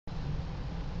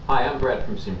Hi, I'm Brad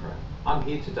from simPRO. I'm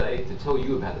here today to tell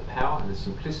you about the power and the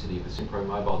simplicity of the simPRO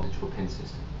mobile digital pen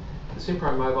system. The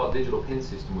simPRO mobile digital pen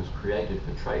system was created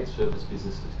for trade service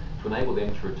businesses to enable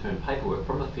them to return paperwork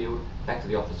from the field back to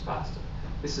the office faster.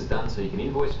 This is done so you can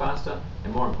invoice faster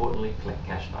and, more importantly, collect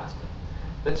cash faster.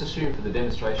 Let's assume for the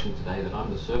demonstration today that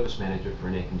I'm the service manager for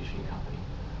an air conditioning company.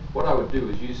 What I would do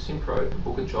is use simPRO to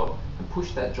book a job and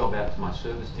push that job out to my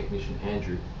service technician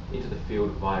Andrew into the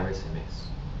field via SMS.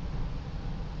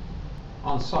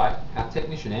 On site, our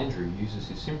technician Andrew uses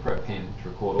his simPRO pen to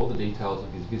record all the details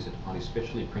of his visit on his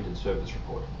specially printed service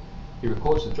report. He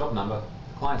records the job number,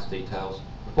 the client's details,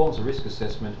 performs a risk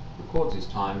assessment, records his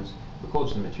times,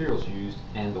 records the materials used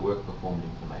and the work performed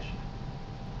information.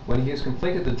 When he has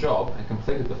completed the job and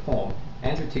completed the form,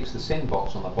 Andrew ticks the send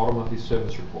box on the bottom of his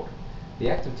service report.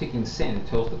 The act of ticking send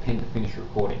tells the pen to finish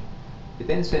recording. It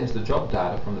then sends the job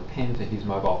data from the pen to his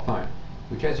mobile phone,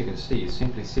 which, as you can see, is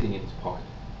simply sitting in his pocket.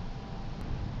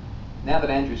 Now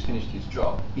that Andrew's finished his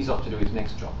job, he's off to do his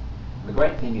next job. And the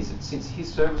great thing is that since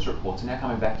his service reports are now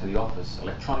coming back to the office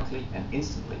electronically and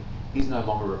instantly, he's no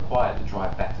longer required to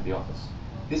drive back to the office.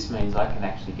 This means I can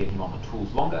actually get him on the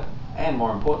tools longer and,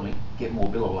 more importantly, get more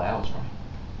billable hours from him.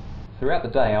 Throughout the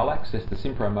day, I'll access the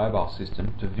simPRO mobile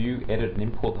system to view, edit and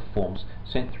import the forms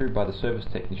sent through by the service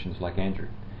technicians like Andrew.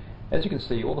 As you can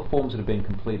see, all the forms that have been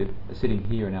completed are sitting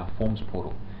here in our forms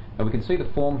portal. And we can see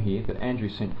the form here that Andrew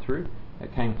sent through.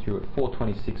 It came through at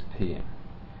 4:26 p.m.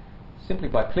 Simply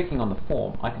by clicking on the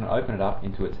form, I can open it up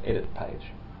into its edit page.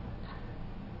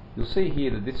 You'll see here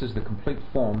that this is the complete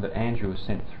form that Andrew has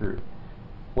sent through.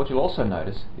 What you'll also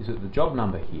notice is that the job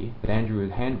number here that Andrew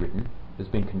has handwritten has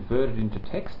been converted into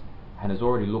text and has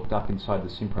already looked up inside the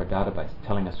simPRO database,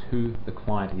 telling us who the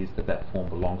client is that form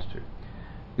belongs to.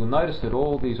 You'll notice that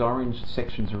all these orange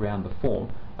sections around the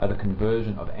form are the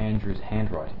conversion of Andrew's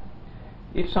handwriting.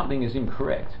 If something is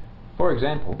incorrect, for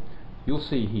example, you'll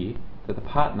see here that the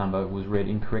part number was read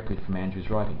incorrectly from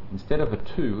Andrew's writing. Instead of a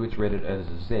 2, it's read it as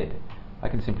a Z. I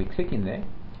can simply click in there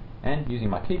and, using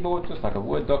my keyboard, just like a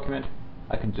Word document,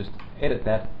 I can just edit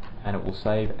that and it will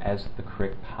save as the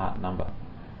correct part number.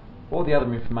 All the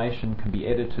other information can be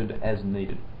edited as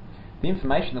needed. The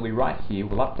information that we write here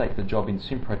will update the job in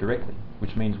simPRO directly,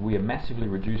 which means we are massively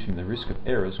reducing the risk of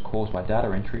errors caused by data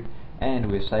entry,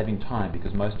 and we're saving time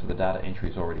because most of the data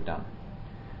entry is already done.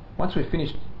 Once we've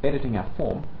finished editing our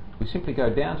form, we simply go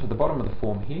down to the bottom of the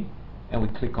form here and we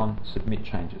click on Submit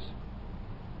Changes.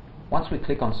 Once we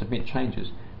click on Submit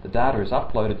Changes, the data is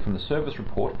uploaded from the service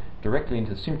report directly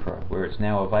into simPRO, where it's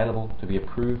now available to be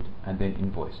approved and then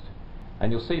invoiced.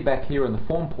 And you'll see back here in the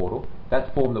form portal,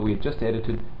 that form that we have just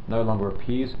edited no longer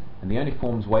appears, and the only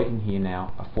forms waiting here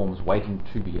now are forms waiting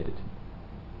to be edited.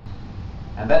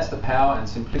 And that's the power and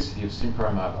simplicity of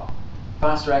simPRO Mobile.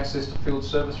 Faster access to field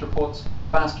service reports,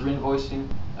 faster invoicing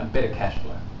and better cash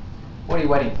flow. What are you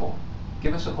waiting for?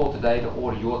 Give us a call today to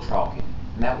order your trial kit,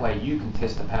 and that way you can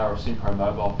test the power of simPRO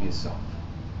Mobile for yourself.